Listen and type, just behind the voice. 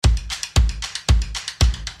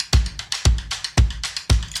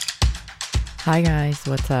Hi guys,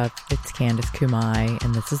 what's up? It's Candace Kumai,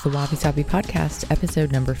 and this is the Wabi Sabi Podcast,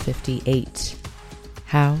 episode number 58,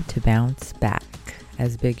 How to Bounce Back.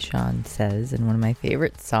 As Big Sean says in one of my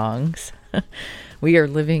favorite songs, we are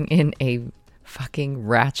living in a fucking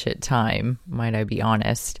ratchet time, might I be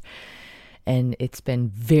honest. And it's been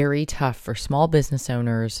very tough for small business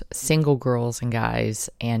owners, single girls and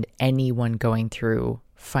guys, and anyone going through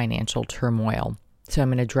financial turmoil. So I'm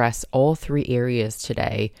going to address all three areas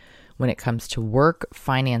today when it comes to work,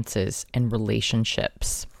 finances, and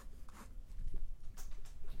relationships.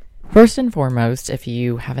 First and foremost, if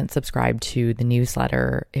you haven't subscribed to the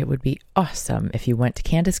newsletter, it would be awesome if you went to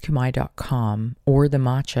CandaceKumai.com or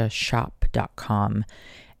thematchashop.com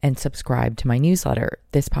and subscribe to my newsletter.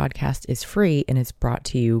 This podcast is free and is brought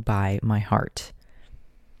to you by my heart.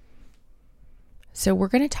 So we're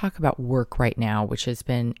going to talk about work right now, which has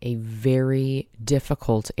been a very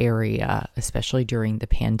difficult area, especially during the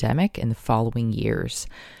pandemic and the following years.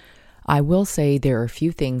 I will say there are a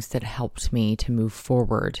few things that helped me to move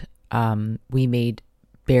forward. We made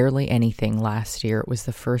barely anything last year. It was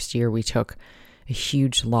the first year we took a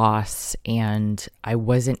huge loss and I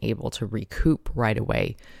wasn't able to recoup right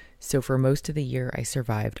away. So for most of the year, I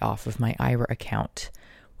survived off of my IRA account,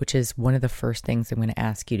 which is one of the first things I'm going to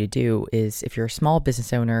ask you to do. Is if you're a small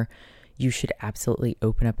business owner, you should absolutely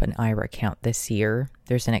open up an IRA account this year.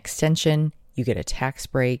 There's an extension, you get a tax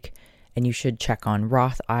break, and you should check on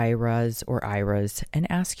Roth IRAs or IRAs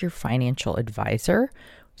and ask your financial advisor,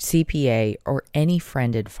 CPA, or any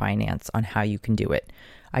friend in finance on how you can do it.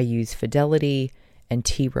 I use Fidelity and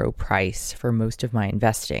T. Rowe Price for most of my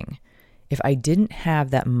investing. If I didn't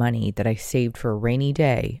have that money that I saved for a rainy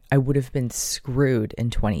day, I would have been screwed in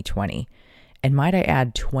 2020. And might I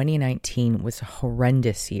add, 2019 was a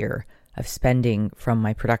horrendous year of spending from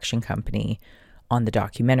my production company on the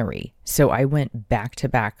documentary. So I went back to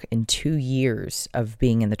back in 2 years of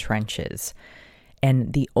being in the trenches.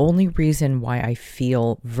 And the only reason why I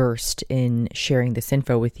feel versed in sharing this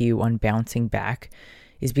info with you on bouncing back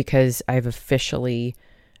is because I've officially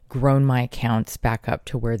grown my accounts back up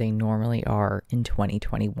to where they normally are in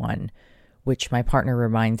 2021, which my partner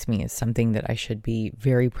reminds me is something that I should be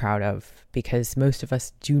very proud of, because most of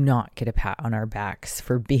us do not get a pat on our backs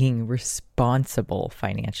for being responsible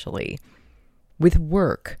financially. With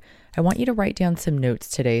work, I want you to write down some notes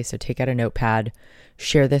today, so take out a notepad,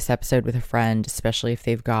 share this episode with a friend, especially if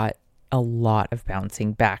they've got a lot of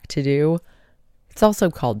bouncing back to do. It's also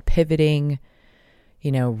called pivoting,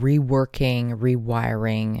 reworking,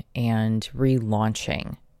 rewiring, and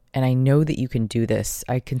relaunching. And I know that you can do this.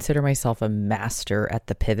 I consider myself a master at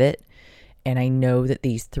the pivot. And I know that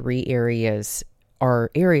these three areas are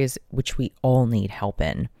areas which we all need help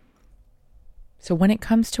in. So when it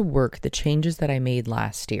comes to work, the changes that I made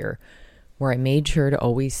last year, where I made sure to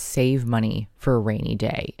always save money for a rainy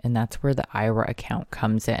day, and that's where the IRA account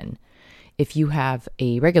comes in. If you have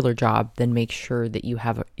a regular job, then make sure that you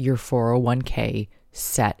have your 401k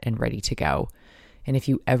set and ready to go. And if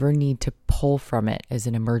you ever need to pull from it as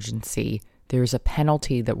an emergency, there's a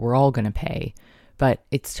penalty that we're all going to pay, but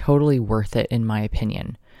it's totally worth it in my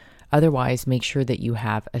opinion. Otherwise, make sure that you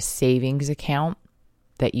have a savings account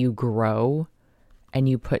that you grow and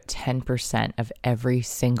you put 10% of every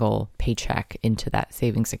single paycheck into that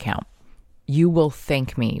savings account. You will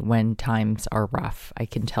thank me when times are rough. I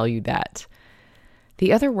can tell you that.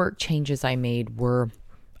 The other work changes I made were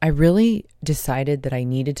I really decided that I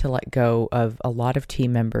needed to let go of a lot of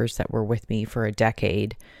team members that were with me for a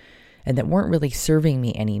decade and that weren't really serving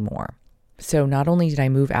me anymore. So not only did I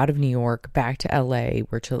move out of New York back to LA,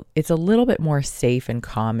 where it's a little bit more safe and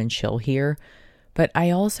calm and chill here, but I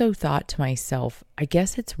also thought to myself, I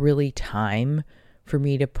guess it's really time for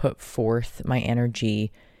me to put forth my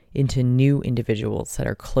energy into new individuals that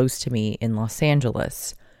are close to me in Los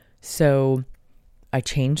Angeles. So I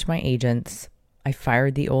changed my agents. I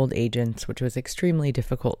fired the old agents, which was extremely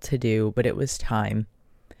difficult to do, but it was time.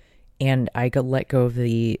 And I got let go of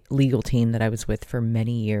the legal team that I was with for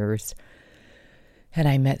many years. And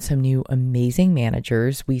I met some new amazing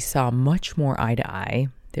managers. We saw much more eye to eye.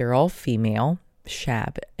 They're all female,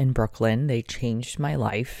 Shab and Brooklyn. They changed my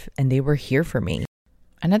life and they were here for me.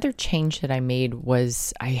 Another change that I made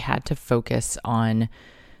was I had to focus on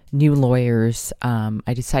new lawyers.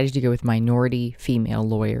 I decided to go with minority female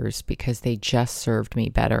lawyers because they just served me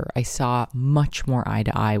better. I saw much more eye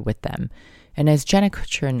to eye with them. And as Jenna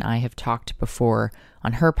Kutcher and I have talked before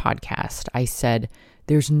on her podcast, I said,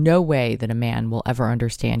 there's no way that a man will ever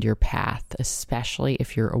understand your path, especially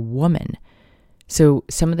if you're a woman. So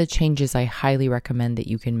some of the changes I highly recommend that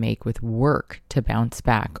you can make with work to bounce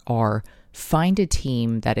back are find a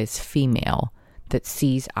team that is female that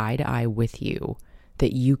sees eye to eye with you,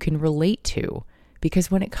 that you can relate to.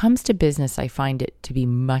 Because when it comes to business, I find it to be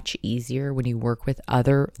much easier when you work with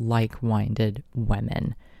other like-minded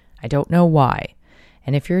women. I don't know why.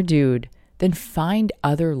 And if you're a dude, then find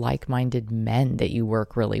other like-minded men that you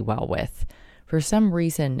work really well with. For some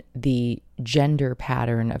reason, the gender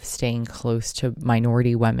pattern of staying close to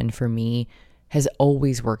minority women for me has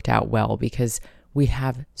always worked out well because we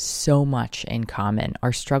have so much in common.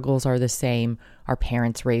 Our struggles are the same. Our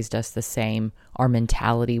parents raised us the same. Our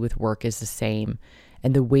mentality with work is the same.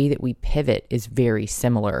 And the way that we pivot is very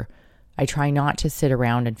similar. I try not to sit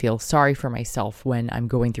around and feel sorry for myself when I'm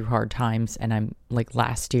going through hard times. And I'm like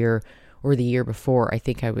last year or the year before, I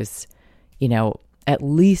think I was, at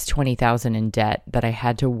least 20,000 in debt that I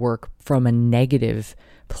had to work from a negative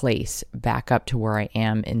place back up to where I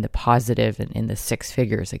am in the positive and in the six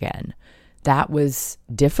figures again. That was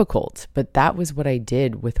difficult, but that was what I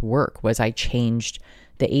did with work was I changed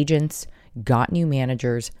the agents, got new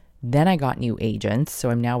managers, then I got new agents.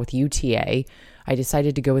 So I'm now with UTA. I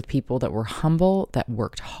decided to go with people that were humble, that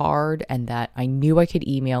worked hard, and that I knew I could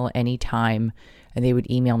email anytime and they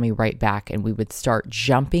would email me right back and we would start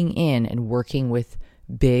jumping in and working with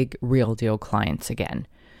big real deal clients again.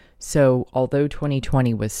 So although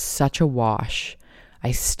 2020 was such a wash,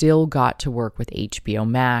 I still got to work with HBO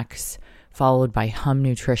Max, followed by Hum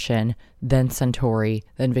Nutrition, then Suntory,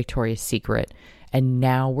 then Victoria's Secret. And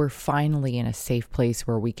now we're finally in a safe place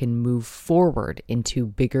where we can move forward into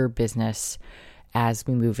bigger business as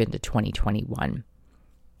we move into 2021.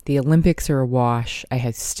 The Olympics are a wash. I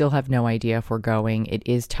still have no idea if we're going. It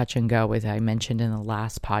is touch and go, as I mentioned in the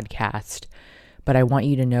last podcast. But I want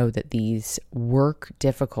you to know that these work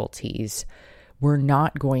difficulties were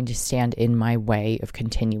not going to stand in my way of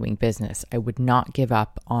continuing business. I would not give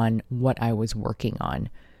up on what I was working on.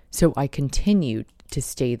 So I continued to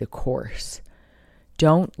stay the course.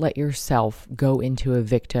 Don't let yourself go into a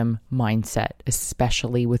victim mindset,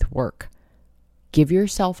 especially with work. Give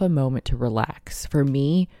yourself a moment to relax. For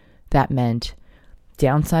me, that meant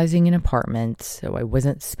downsizing an apartment so I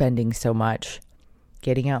wasn't spending so much,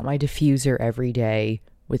 getting out my diffuser every day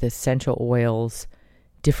with essential oils,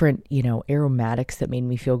 different, aromatics that made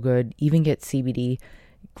me feel good, even get CBD,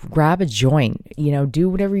 grab a joint, do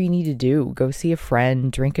whatever you need to do. Go see a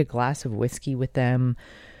friend, drink a glass of whiskey with them.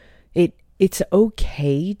 It's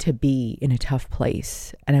okay to be in a tough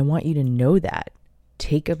place. And I want you to know that.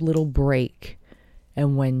 Take a little break.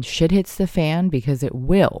 And when shit hits the fan, because it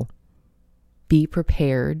will, be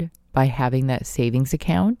prepared by having that savings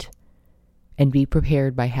account and be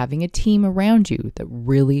prepared by having a team around you that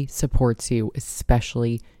really supports you,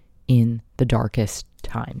 especially in the darkest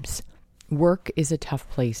times. Work is a tough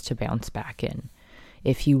place to bounce back in.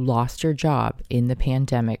 If you lost your job in the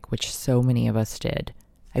pandemic, which so many of us did,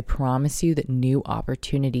 I promise you that new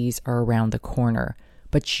opportunities are around the corner,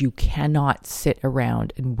 but you cannot sit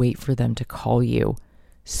around and wait for them to call you.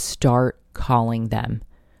 Start calling them.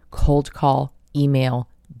 Cold call, email,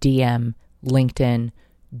 DM, LinkedIn.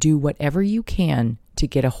 Do whatever you can to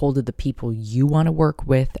get a hold of the people you want to work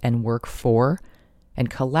with and work for and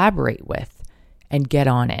collaborate with and get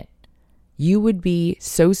on it. You would be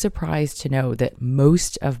so surprised to know that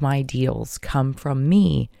most of my deals come from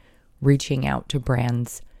me reaching out to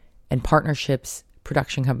brands and partnerships,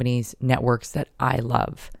 production companies, networks that I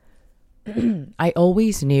love. I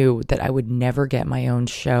always knew that I would never get my own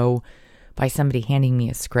show by somebody handing me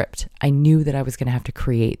a script. I knew that I was going to have to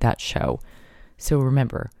create that show. So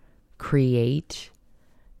remember, create,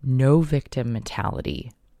 no victim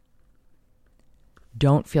mentality.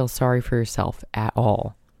 Don't feel sorry for yourself at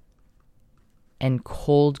all. And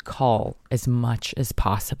cold call as much as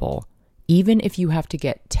possible. Even if you have to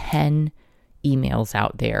get 10 emails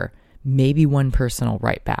out there, maybe one person will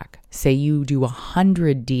write back. Say you do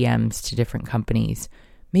 100 DMs to different companies,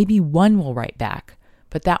 maybe one will write back.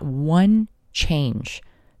 But that one change,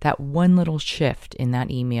 that one little shift in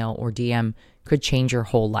that email or DM could change your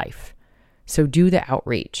whole life. So do the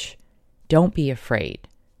outreach. Don't be afraid.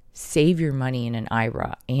 Save your money in an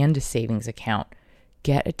IRA and a savings account.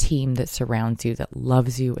 Get a team that surrounds you, that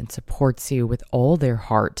loves you and supports you with all their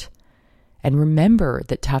heart. And remember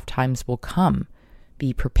that tough times will come.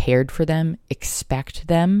 Be prepared for them, expect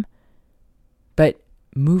them, but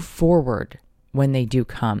move forward when they do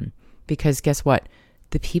come. Because guess what?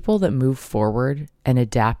 The people that move forward and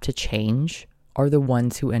adapt to change are the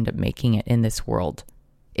ones who end up making it in this world.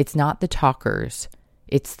 It's not the talkers,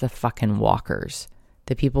 it's the fucking walkers.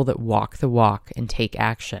 The people that walk the walk and take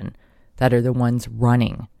action, that are the ones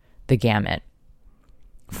running the gamut.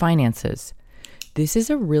 Finances. This is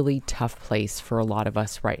a really tough place for a lot of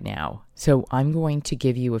us right now. So I'm going to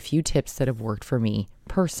give you a few tips that have worked for me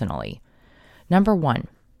personally. Number one,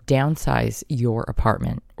 downsize your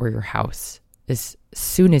apartment or your house as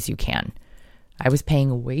soon as you can. I was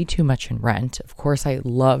paying way too much in rent. Of course, I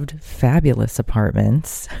loved fabulous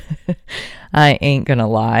apartments. I ain't gonna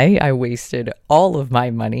lie. I wasted all of my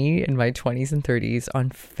money in my 20s and 30s on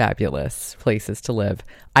fabulous places to live.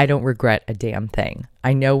 I don't regret a damn thing.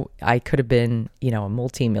 I know I could have been, a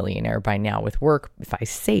multimillionaire by now with work if I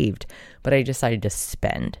saved, but I decided to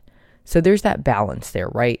spend. So there's that balance there,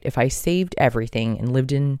 right? If I saved everything and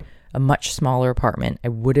lived in a much smaller apartment, I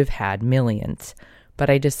would have had millions. But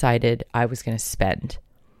I decided I was going to spend.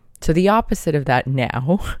 So the opposite of that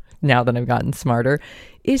now that I've gotten smarter,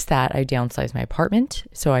 is that I downsized my apartment.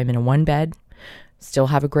 So I'm in a 1-bed, still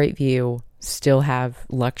have a great view, still have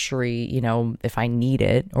luxury, if I need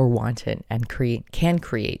it or want it, and can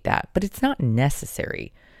create that. But it's not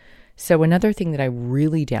necessary. So another thing that I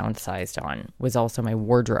really downsized on was also my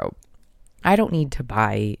wardrobe. I don't need to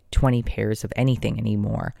buy 20 pairs of anything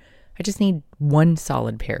anymore. I just need one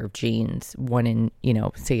solid pair of jeans, one in,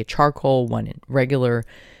 say a charcoal, one in regular,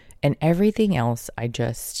 and everything else I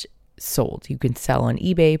just sold. You can sell on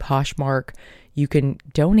eBay, Poshmark. You can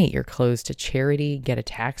donate your clothes to charity, get a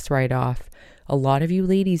tax write-off. A lot of you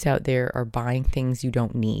ladies out there are buying things you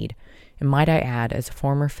don't need. And might I add, as a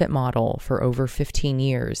former fit model for over 15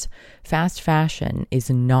 years, fast fashion is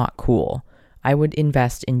not cool. I would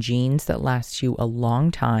invest in jeans that last you a long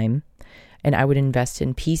time. And I would invest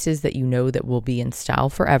in pieces that that will be in style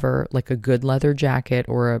forever, like a good leather jacket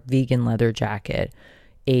or a vegan leather jacket,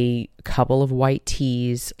 a couple of white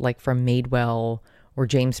tees like from Madewell or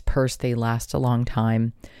James Perse, they last a long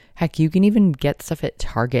time. Heck, you can even get stuff at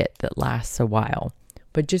Target that lasts a while.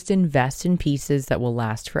 But just invest in pieces that will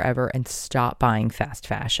last forever and stop buying fast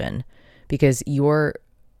fashion, because you're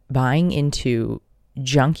buying into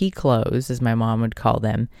junky clothes, as my mom would call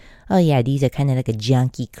them. Oh yeah, these are kind of like a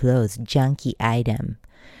junky clothes, junky item.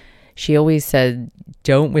 She always said,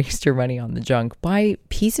 don't waste your money on the junk. Buy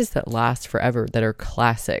pieces that last forever, that are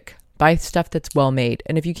classic. Buy stuff that's well made.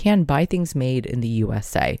 And if you can, buy things made in the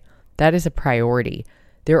USA. That is a priority.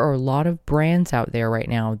 There are a lot of brands out there right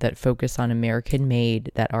now that focus on American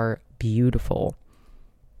made that are beautiful.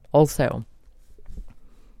 Also,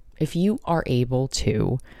 if you are able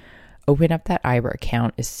to, open up that IRA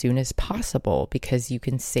account as soon as possible, because you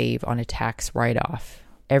can save on a tax write-off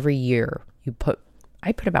every year.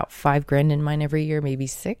 I put about $5,000 in mine every year, maybe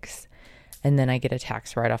 6, and then I get a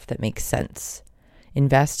tax write-off that makes sense.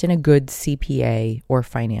 Invest in a good CPA or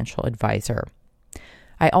financial advisor.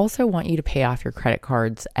 I also want you to pay off your credit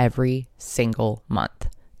cards every single month.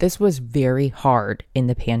 This was very hard in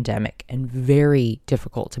the pandemic and very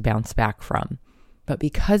difficult to bounce back from. But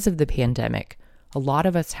because of the pandemic, a lot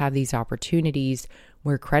of us have these opportunities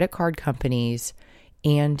where credit card companies,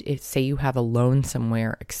 and say you have a loan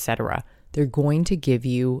somewhere, etc., they're going to give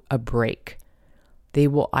you a break. They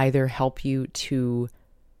will either help you to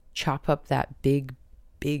chop up that big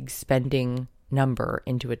spending number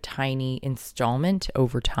into a tiny installment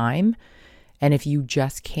over time. And if you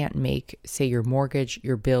just can't make, say, your mortgage,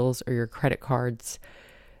 your bills, or your credit cards,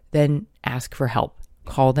 then ask for help.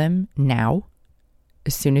 Call them now,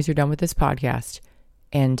 as soon as you're done with this podcast,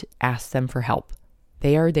 and ask them for help.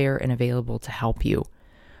 They are there and available to help you.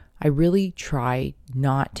 I really try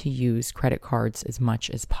not to use credit cards as much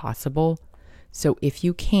as possible. So if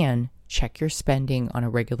you can, check your spending on a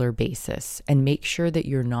regular basis and make sure that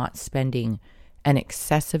you're not spending an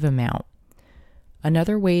excessive amount.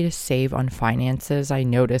 Another way to save on finances I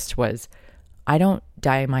noticed was I don't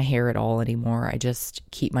dye my hair at all anymore. I just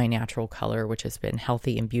keep my natural color, which has been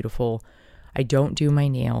healthy and beautiful. I don't do my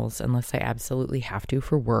nails unless I absolutely have to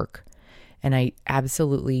for work. And I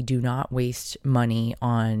absolutely do not waste money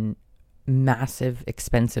on massive,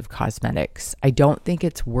 expensive cosmetics. I don't think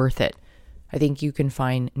it's worth it. I think you can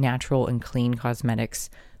find natural and clean cosmetics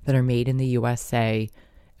that are made in the USA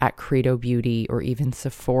at Credo Beauty or even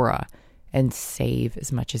Sephora and save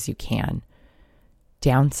as much as you can.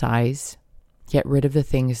 Downsize. Get rid of the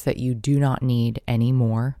things that you do not need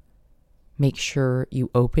anymore. Make sure you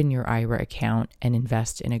open your IRA account and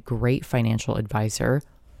invest in a great financial advisor.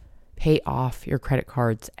 Pay off your credit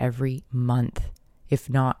cards every month. If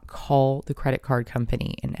not, call the credit card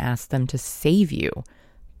company and ask them to save you.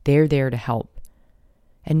 They're there to help.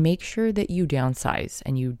 And make sure that you downsize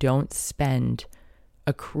and you don't spend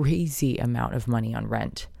a crazy amount of money on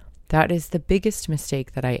rent. That is the biggest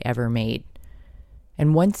mistake that I ever made.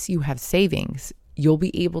 And once you have savings, you'll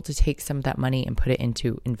be able to take some of that money and put it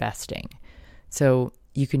into investing. So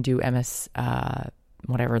you can do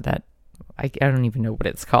I don't even know what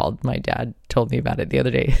it's called. My dad told me about it the other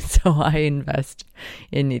day. So I invest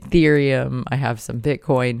in Ethereum. I have some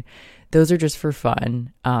Bitcoin. Those are just for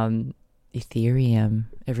fun. Ethereum,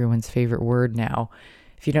 everyone's favorite word now.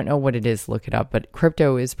 If you don't know what it is, look it up. But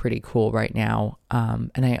crypto is pretty cool right now.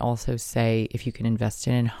 And I also say if you can invest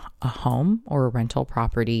in a home or a rental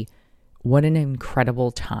property, what an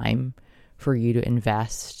incredible time for you to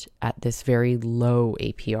invest at this very low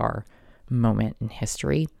APR moment in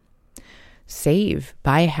history. Save,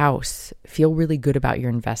 buy a house, feel really good about your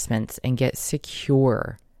investments, and get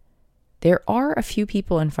secure. There are a few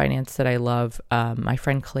people in finance that I love. My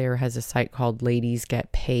friend Claire has a site called Ladies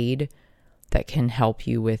Get Paid that can help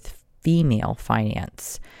you with female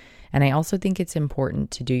finance. And I also think it's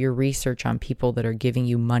important to do your research on people that are giving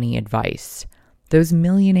you money advice. Those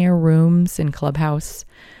millionaire rooms in Clubhouse,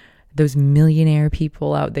 those millionaire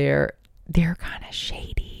people out there, they're kind of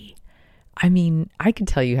shady. I mean, I could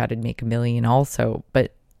tell you how to make $1 million also,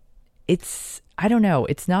 but I don't know,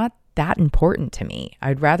 it's not that important to me.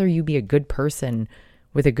 I'd rather you be a good person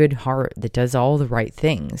with a good heart that does all the right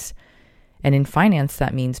things. And in finance,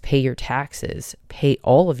 that means pay your taxes, pay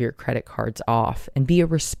all of your credit cards off, and be a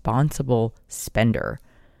responsible spender.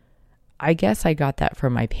 I guess I got that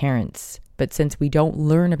from my parents, but since we don't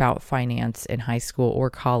learn about finance in high school or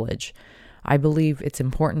college, I believe it's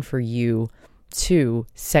important for you to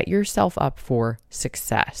set yourself up for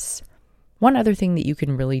success. One other thing that you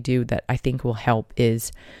can really do that I think will help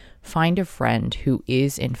is find a friend who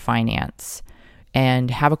is in finance and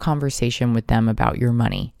have a conversation with them about your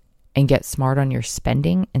money and get smart on your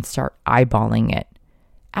spending and start eyeballing it.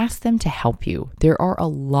 Ask them to help you. There are a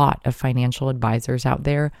lot of financial advisors out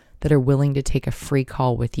there that are willing to take a free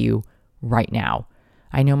call with you right now.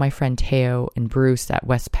 I know my friend Teo and Bruce at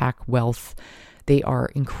Westpac Wealth. They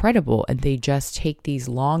are incredible, and they just take these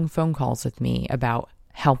long phone calls with me about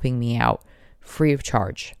helping me out free of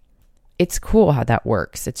charge. It's cool how that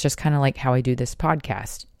works. It's just kind of like how I do this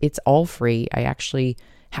podcast. It's all free. I actually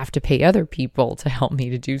have to pay other people to help me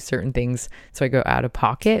to do certain things, so I go out of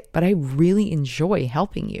pocket, but I really enjoy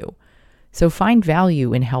helping you. So find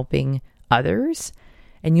value in helping others,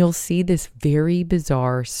 and you'll see this very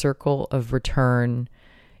bizarre circle of return.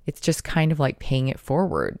 It's just kind of like paying it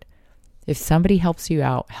forward. If somebody helps you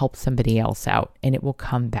out, help somebody else out, and it will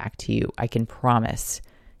come back to you. I can promise.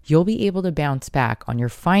 You'll be able to bounce back on your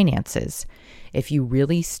finances if you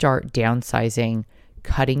really start downsizing,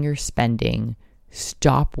 cutting your spending,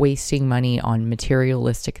 stop wasting money on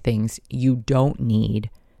materialistic things you don't need,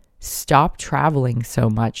 stop traveling so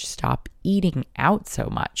much, stop eating out so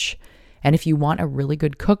much. And if you want a really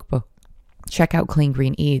good cookbook, check out Clean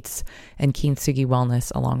Green Eats and Kintsugi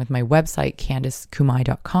Wellness along with my website,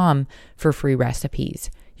 CandiceKumai.com, for free recipes.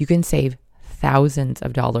 You can save thousands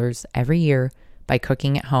of dollars every year by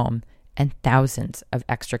cooking at home and thousands of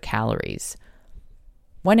extra calories.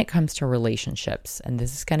 When it comes to relationships, and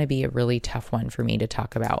this is going to be a really tough one for me to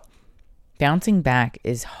talk about, bouncing back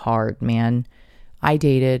is hard, man. I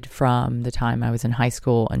dated from the time I was in high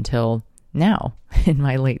school until now in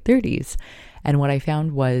my late 30s. And what I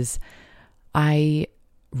found was I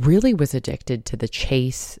really was addicted to the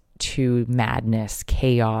chase, to madness,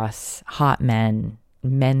 chaos, hot men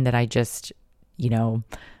that I just,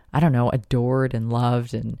 adored and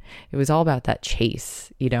loved. And it was all about that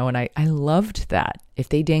chase, and I loved that. If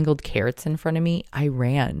they dangled carrots in front of me, I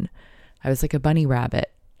ran. I was like a bunny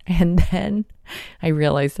rabbit. And then I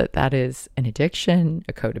realized that that is an addiction,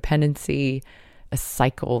 a codependency, a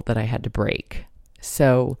cycle that I had to break.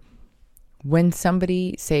 So when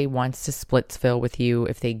somebody, say, wants to splitsville with you,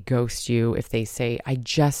 if they ghost you, if they say, I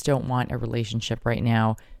just don't want a relationship right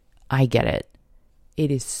now, I get it. It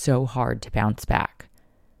is so hard to bounce back.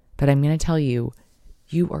 But I'm going to tell you,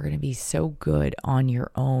 you are going to be so good on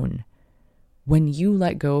your own. When you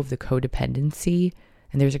let go of the codependency,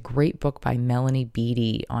 and there's a great book by Melanie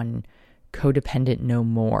Beattie on Codependent No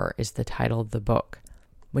More is the title of the book.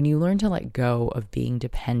 When you learn to let go of being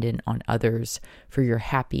dependent on others for your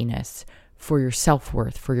happiness, for your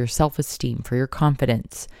self-worth, for your self-esteem, for your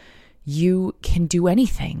confidence, you can do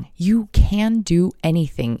anything. You can do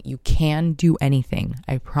anything. You can do anything.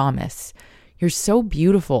 I promise. You're so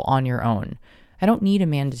beautiful on your own. I don't need a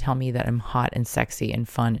man to tell me that I'm hot and sexy and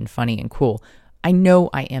fun and funny and cool. I know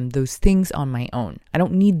I am those things on my own. I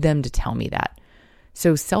don't need them to tell me that.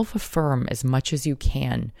 So self-affirm as much as you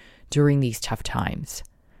can during these tough times.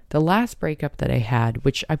 The last breakup that I had,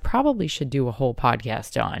 which I probably should do a whole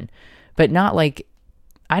podcast on, but not like,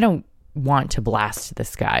 I don't want to blast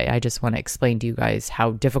this guy. I just want to explain to you guys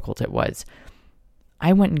how difficult it was.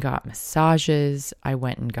 I went and got massages. I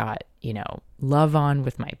went and got love on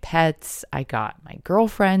with my pets. I got my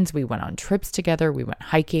girlfriends. We went on trips together. We went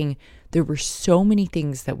hiking. There were so many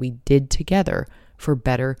things that we did together for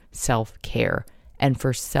better self-care and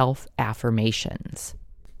for self-affirmations.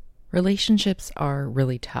 Relationships are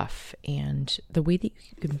really tough, and the way that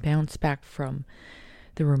you can bounce back from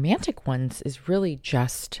the romantic ones is really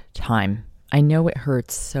just time. I know it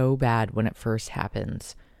hurts so bad when it first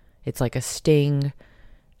happens. It's like a sting,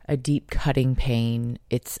 a deep cutting pain.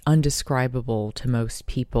 It's undescribable to most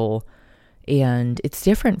people, and it's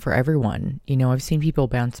different for everyone. I've seen people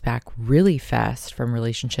bounce back really fast from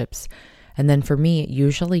relationships, and then for me, it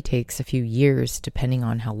usually takes a few years depending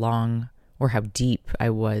on how long or how deep I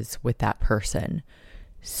was with that person.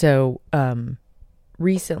 So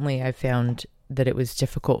recently I found that it was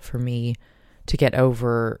difficult for me to get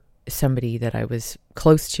over somebody that I was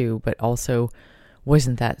close to, but also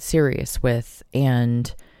wasn't that serious with.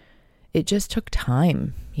 And it just took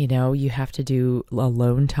time. You have to do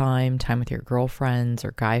alone time with your girlfriends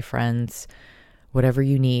or guy friends, whatever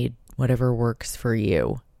you need, whatever works for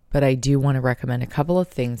you. But I do want to recommend a couple of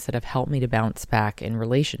things that have helped me to bounce back in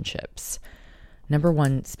relationships. Number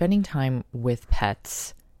one, spending time with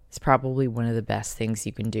pets is probably one of the best things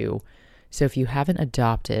you can do. So if you haven't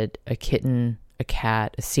adopted a kitten, a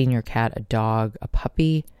cat, a senior cat, a dog, a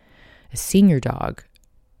puppy, a senior dog,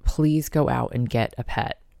 please go out and get a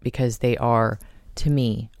pet, because they are, to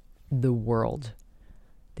me, the world.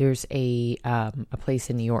 There's a place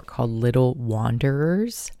in New York called Little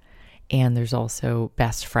Wanderers, and there's also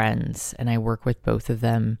Best Friends, and I work with both of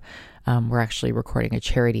them. We're actually recording a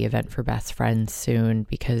charity event for Best Friends soon,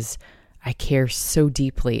 because I care so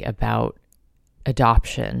deeply about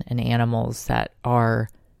adoption and animals that are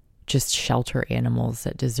just shelter animals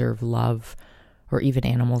that deserve love, or even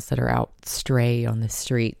animals that are out stray on the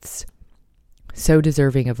streets. So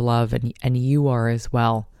deserving of love, and you are as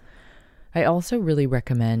well. I also really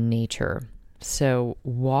recommend nature. So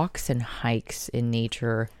walks and hikes in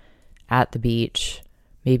nature at the beach.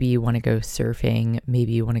 Maybe you want to go surfing.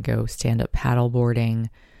 Maybe you want to go stand-up paddleboarding.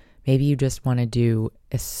 Maybe you just want to do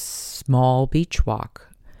a small beach walk.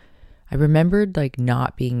 I remembered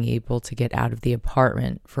not being able to get out of the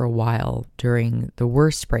apartment for a while during the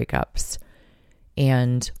worst breakups.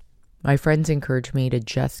 And my friends encouraged me to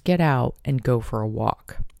just get out and go for a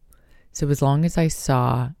walk. So as long as I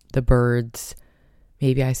saw the birds,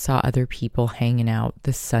 maybe I saw other people hanging out,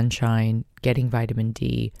 the sunshine, getting vitamin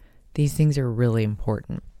D, these things are really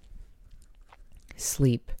important.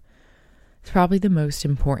 Sleep. It's probably the most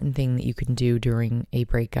important thing that you can do during a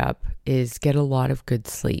breakup is get a lot of good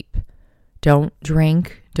sleep. Don't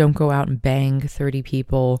drink. Don't go out and bang 30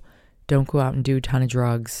 people. Don't go out and do a ton of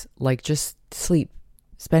drugs. Just sleep.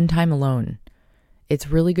 Spend time alone. It's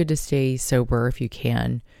really good to stay sober if you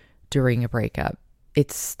can during a breakup.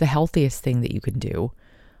 It's the healthiest thing that you can do.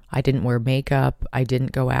 I didn't wear makeup. I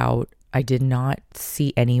didn't go out. I did not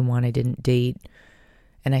see anyone. I didn't date.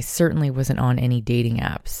 And I certainly wasn't on any dating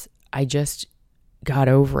apps. I just got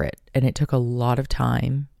over it. And it took a lot of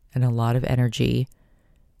time and a lot of energy.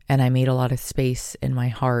 And I made a lot of space in my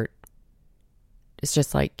heart. It's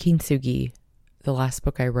just like Kintsugi, the last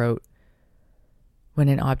book I wrote. When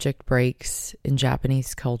an object breaks in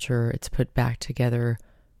Japanese culture, it's put back together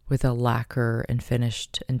with a lacquer and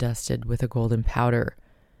finished and dusted with a golden powder.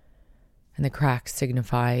 And the cracks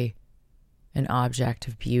signify an object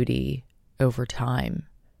of beauty over time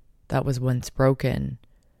that was once broken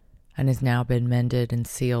and has now been mended and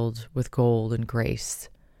sealed with gold and grace.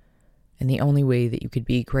 And the only way that you could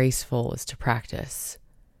be graceful is to practice.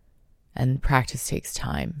 And practice takes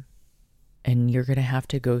time. And you're going to have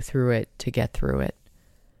to go through it to get through it.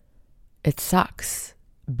 It sucks,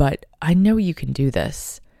 but I know you can do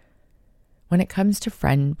this. When it comes to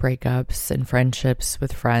friend breakups and friendships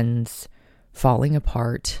with friends falling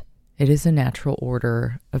apart, it is a natural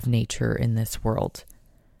order of nature in this world.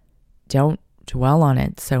 Don't dwell on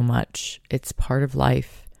it so much. It's part of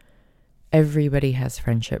life. Everybody has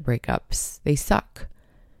friendship breakups. They suck.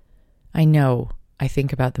 I know. I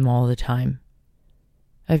think about them all the time.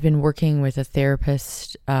 I've been working with a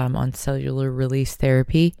therapist on cellular release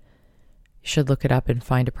therapy. You should look it up and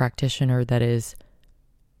find a practitioner that is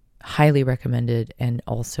highly recommended and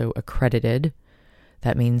also accredited.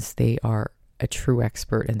 That means they are a true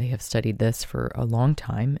expert and they have studied this for a long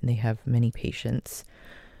time and they have many patients.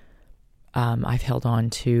 I've held on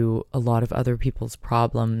to a lot of other people's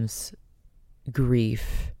problems,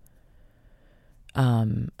 grief,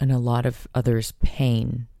 and a lot of others'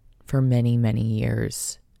 pain for many, many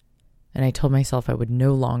years. And I told myself I would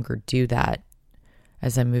no longer do that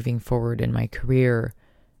as I'm moving forward in my career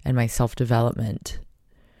and my self-development.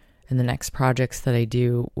 And the next projects that I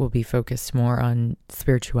do will be focused more on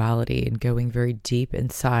spirituality and going very deep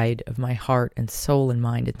inside of my heart and soul and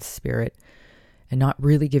mind and spirit, and not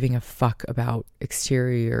really giving a fuck about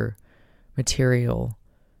exterior material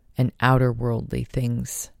and outer worldly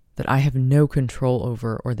things that I have no control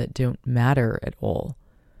over or that don't matter at all.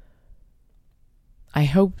 I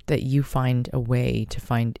hope that you find a way to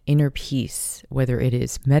find inner peace, whether it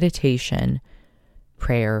is meditation,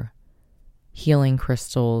 prayer, healing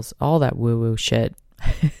crystals, all that woo-woo shit.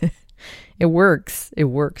 It works. It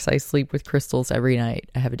works. I sleep with crystals every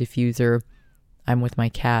night. I have a diffuser. I'm with my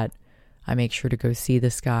cat. I make sure to go see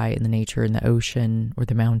the sky and the nature and the ocean or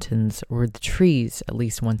the mountains or the trees at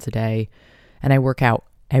least once a day. And I work out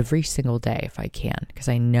every single day if I can, because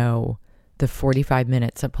I know the 45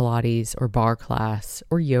 minutes of Pilates or bar class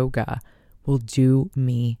or yoga will do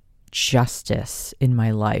me justice in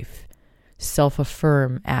my life.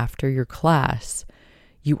 Self-affirm after your class.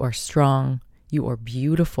 You are strong. You are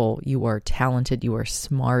beautiful. You are talented. You are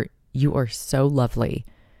smart. You are so lovely.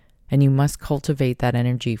 And you must cultivate that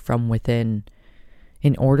energy from within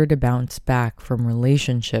in order to bounce back from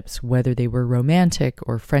relationships, whether they were romantic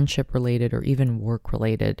or friendship related or even work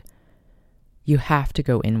related. You have to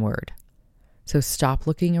go inward. So stop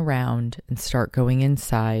looking around and start going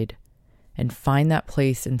inside and find that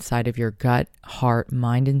place inside of your gut, heart,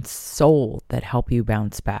 mind, and soul that help you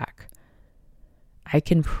bounce back. I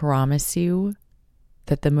can promise you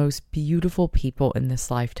that the most beautiful people in this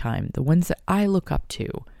lifetime, the ones that I look up to,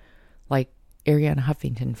 like Arianna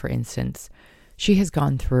Huffington, for instance, she has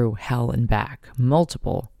gone through hell and back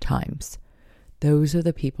multiple times. Those are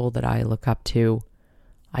the people that I look up to.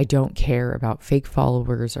 I don't care about fake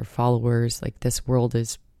followers or followers. Like, this world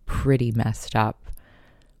is pretty messed up.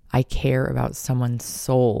 I care about someone's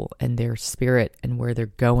soul and their spirit and where they're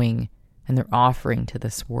going and their offering to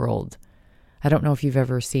this world. I don't know if you've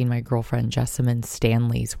ever seen my girlfriend Jessamine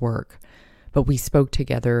Stanley's work, but we spoke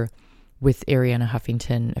together with Arianna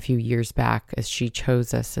Huffington a few years back as she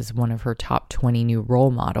chose us as one of her top 20 new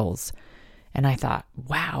role models. And I thought,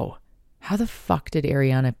 wow, how the fuck did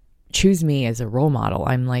Arianna choose me as a role model?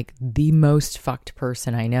 I'm like the most fucked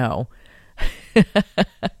person I know.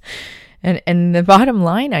 And the bottom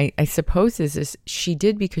line, I suppose, is she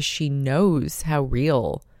did because she knows how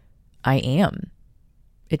real I am.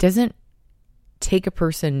 It doesn't take a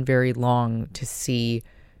person very long to see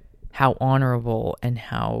how honorable and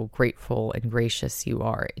how grateful and gracious you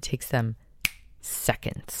are. It takes them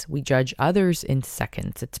seconds. We judge others in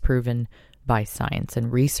seconds. It's proven by science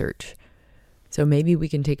and research. So maybe we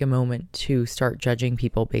can take a moment to start judging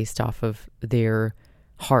people based off of their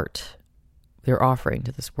heart, their offering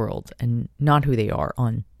to this world, and not who they are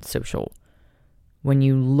on social. When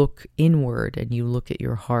you look inward and you look at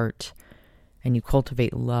your heart and you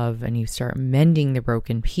cultivate love and you start mending the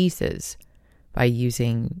broken pieces by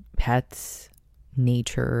using pets,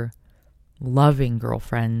 nature, loving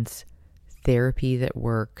girlfriends, therapy that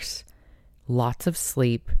works, lots of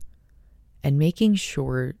sleep, and making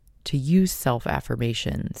sure to use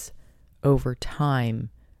self-affirmations over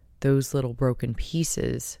time, those little broken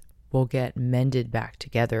pieces will get mended back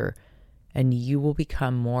together and you will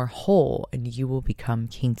become more whole and you will become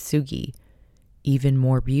kintsugi, even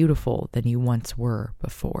more beautiful than you once were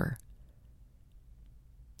before.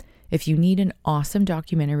 If you need an awesome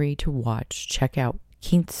documentary to watch, check out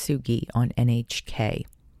Kintsugi on NHK.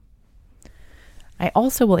 I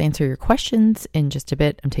also will answer your questions in just a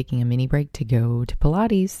bit. I'm taking a mini break to go to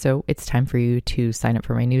Pilates, so it's time for you to sign up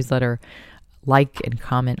for my newsletter, like and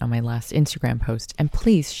comment on my last Instagram post, and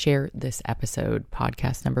please share this episode,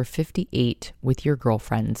 podcast number 58, with your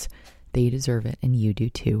girlfriends. They deserve it, and you do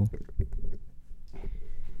too.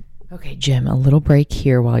 Okay, Jim, a little break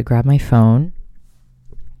here while I grab my phone.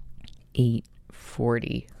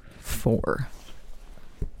 8:44.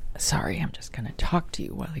 Sorry, I'm just going to talk to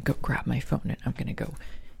you while I go grab my phone, and I'm going to go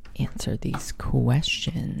answer these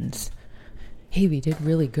questions. Hey, we did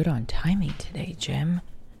really good on timing today, Jim.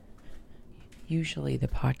 Usually the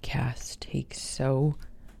podcast takes so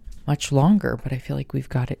much longer, but I feel like we've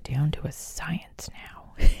got it down to a science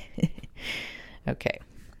now. Okay,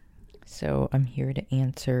 so I'm here to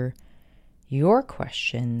answer your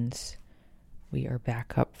questions. We are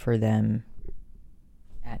back up for them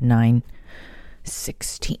at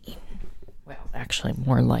 9:16. Well, actually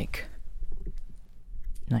more like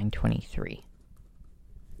 9:23.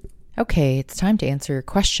 Okay, it's time to answer your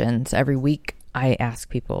questions. Every week I ask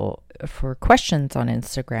people for questions on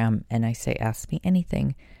Instagram and I say, ask me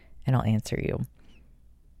anything and I'll answer you.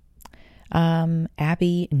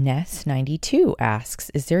 Abby Ness 92 asks,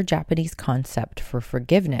 is there a Japanese concept for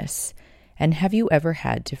forgiveness? And have you ever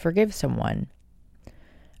had to forgive someone?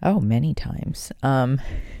 Oh, many times.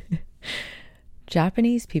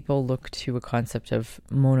 Japanese people look to a concept of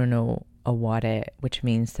mono no aware, which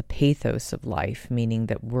means the pathos of life, meaning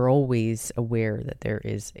that we're always aware that there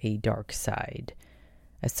is a dark side,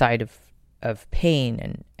 a side of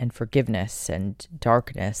pain and forgiveness and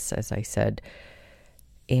darkness, as I said.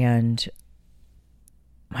 And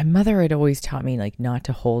my mother had always taught me like not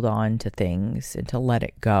to hold on to things and to let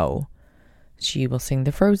it go. She will sing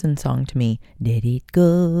the Frozen song to me, let it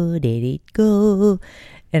go, let it go.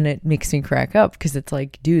 And it makes me crack up because it's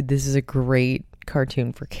like, dude, this is a great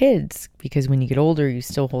cartoon for kids, because when you get older, you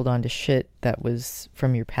still hold on to shit that was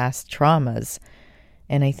from your past traumas.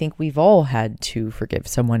 And I think we've all had to forgive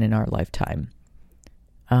someone in our lifetime.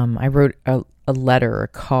 I wrote a letter, a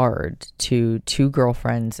card to 2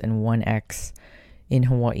 girlfriends and 1 ex in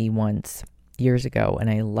Hawaii once, years ago,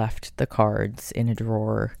 and I left the cards in a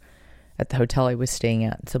drawer at the hotel I was staying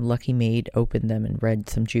at. Some lucky maid opened them and read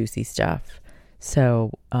some juicy stuff.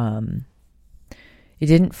 So it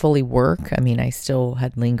didn't fully work. I mean, I still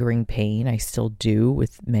had lingering pain. I still do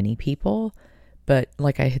with many people. But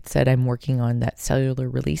like I had said, I'm working on that cellular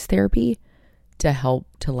release therapy to help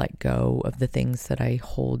to let go of the things that I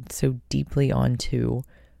hold so deeply onto.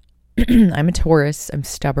 I'm a Taurus. I'm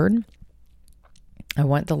stubborn. I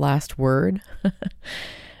want the last word. But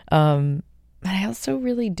I also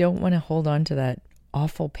really don't want to hold on to that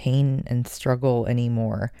awful pain and struggle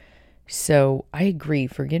anymore. So I agree.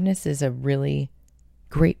 Forgiveness is a really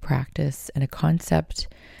great practice and a concept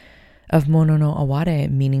of mono no aware,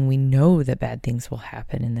 meaning we know that bad things will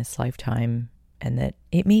happen in this lifetime and that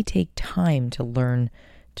it may take time to learn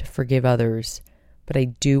to forgive others. But I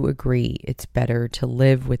do agree it's better to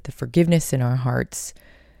live with the forgiveness in our hearts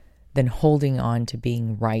than holding on to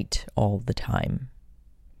being right all the time.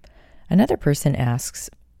 Another person asks,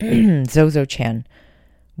 Zozo-chan,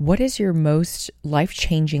 what is your most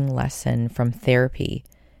life-changing lesson from therapy,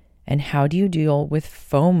 and how do you deal with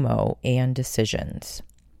FOMO and decisions?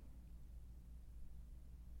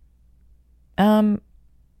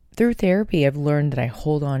 Through therapy, I've learned that I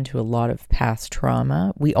hold on to a lot of past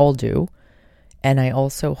trauma. We all do. And I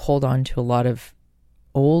also hold on to a lot of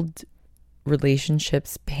old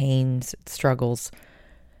relationships, pains, struggles,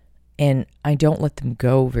 and I don't let them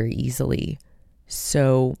go very easily.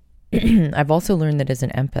 So I've also learned that as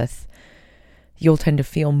an empath, you'll tend to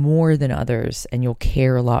feel more than others, and you'll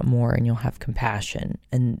care a lot more, and you'll have compassion.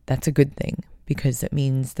 And that's a good thing, because it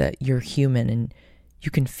means that you're human and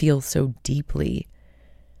you can feel so deeply.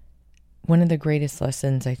 One of the greatest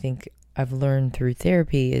lessons I think I've learned through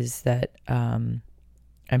therapy is that I'm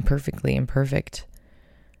perfectly imperfect.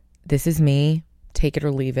 This is me. Take it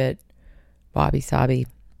or leave it. Wabi sabi.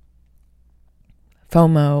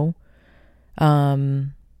 FOMO.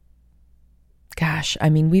 Gosh, I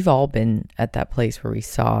mean, we've all been at that place where we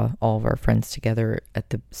saw all of our friends together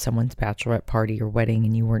at someone's bachelorette party or wedding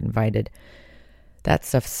and you weren't invited. That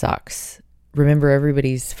stuff sucks. Remember,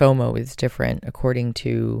 everybody's FOMO is different according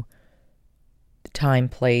to the time,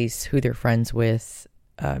 place, who they're friends with.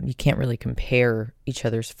 You can't really compare each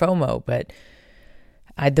other's FOMO, but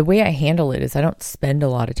the way I handle it is I don't spend a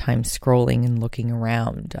lot of time scrolling and looking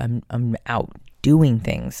around. I'm out doing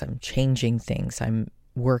things. I'm changing things. I'm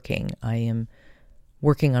working. I am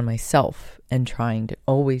working on myself and trying to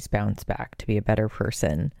always bounce back to be a better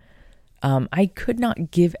person. I could not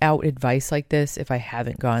give out advice like this if I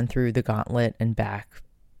haven't gone through the gauntlet and back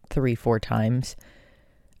 3-4 times.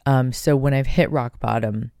 So when I've hit rock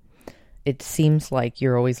bottom, it seems like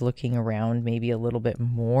you're always looking around maybe a little bit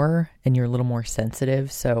more and you're a little more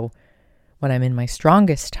sensitive. So when I'm in my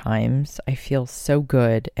strongest times, I feel so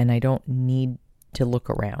good and I don't need to look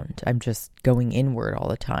around. I'm just going inward all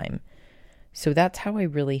the time. So that's how I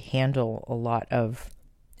really handle a lot of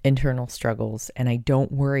internal struggles, and I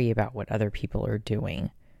don't worry about what other people are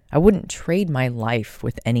doing. I wouldn't trade my life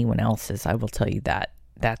with anyone else's, I will tell you that.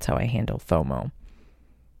 That's how I handle FOMO.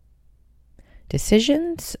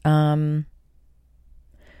 Decisions, I'm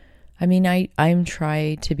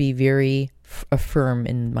try to be very firm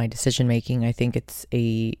in my decision making. I think it's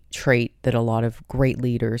a trait that a lot of great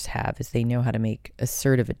leaders have, is they know how to make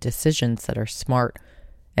assertive decisions that are smart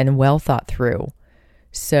and well thought through.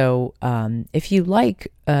 So if you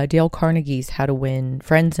like Dale Carnegie's How to Win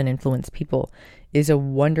Friends and Influence People is a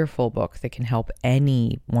wonderful book that can help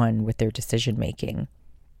anyone with their decision making.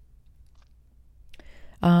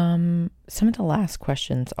 Some of the last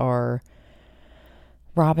questions are,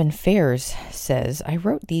 Robin Fairs says, I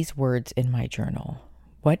wrote these words in my journal.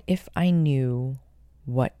 What if I knew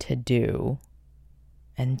what to do?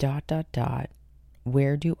 And ...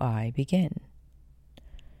 Where do I begin?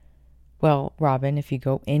 Well, Robin, if you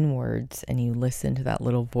go inwards and you listen to that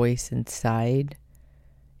little voice inside,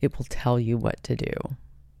 it will tell you what to do.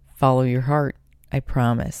 Follow your heart. I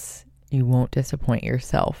promise you won't disappoint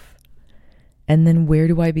yourself. And then where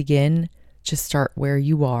do I begin? Just start where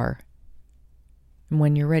you are and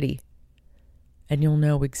when you're ready. And you'll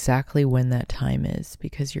know exactly when that time is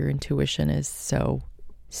because your intuition is so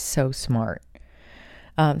smart.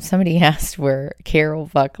 Somebody asked Carol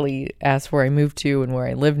Buckley asked where I moved to and where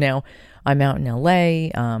I live now. I'm out in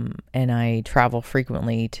LA, and I travel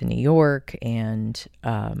frequently to New York, and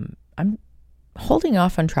I'm holding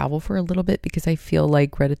off on travel for a little bit because I feel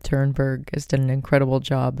like Greta Thunberg has done an incredible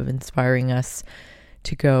job of inspiring us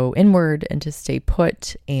to go inward and to stay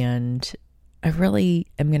put. And I really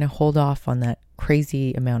am going to hold off on that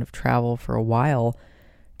crazy amount of travel for a while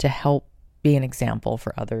to help be an example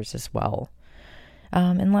for others as well.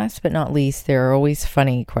 And last but not least, there are always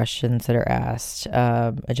funny questions that are asked.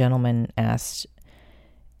 A gentleman asked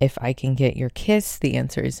if I can get your kiss. The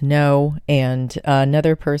answer is no. And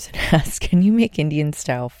another person asked, can you make Indian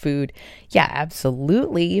style food? Yeah,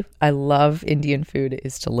 absolutely. I love Indian food. It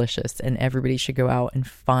is delicious. And everybody should go out and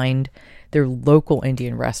find their local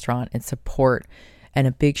Indian restaurant and support. And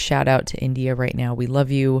a big shout out to India right now. We love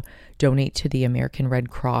you. Donate to the American Red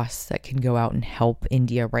Cross that can go out and help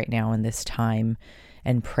India right now in this time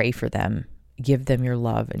and pray for them. Give them your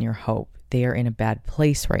love and your hope. They are in a bad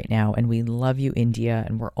place right now, and we love you, India,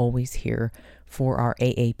 and we're always here for our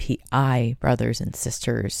AAPI brothers and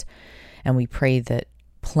sisters. And we pray that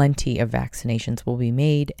plenty of vaccinations will be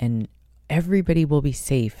made and everybody will be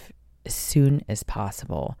safe as soon as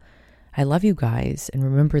possible. I love you guys, and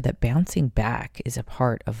remember that bouncing back is a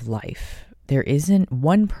part of life. There isn't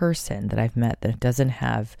one person that I've met that doesn't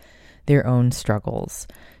have their own struggles.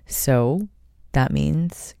 So that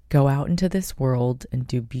means go out into this world and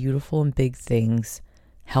do beautiful and big things.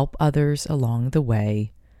 Help others along the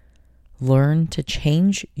way. Learn to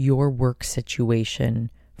change your work situation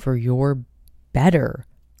for your better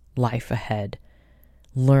life ahead.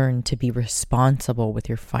 Learn to be responsible with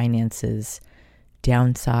your finances.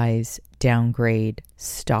 Downsize, downgrade,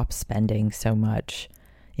 stop spending so much.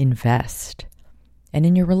 Invest. And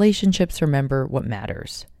in your relationships, remember what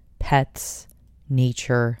matters. Pets,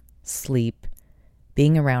 nature, sleep,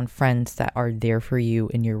 being around friends that are there for you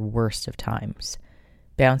in your worst of times.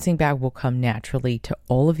 Bouncing back will come naturally to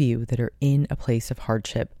all of you that are in a place of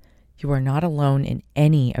hardship. You are not alone in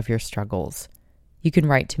any of your struggles. You can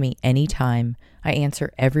write to me anytime. I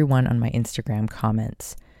answer everyone on my Instagram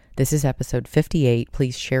comments. This is episode 58.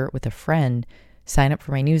 Please share it with a friend. Sign up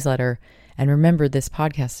for my newsletter. And remember, this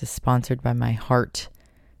podcast is sponsored by my heart.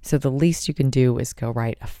 So the least you can do is go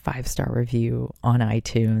write a 5-star review on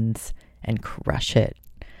iTunes and crush it.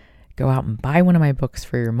 Go out and buy one of my books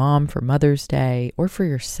for your mom for Mother's Day or for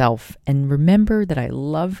yourself. And remember that I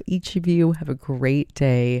love each of you. Have a great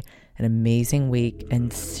day, an amazing week,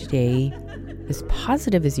 and stay as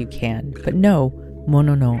positive as you can. But no,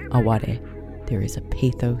 mono no aware. There is a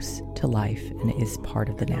pathos to life, and it is part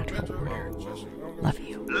of the natural order. Love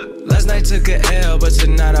you. Last night took a L, but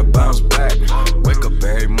tonight I bounce back. Wake up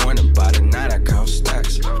every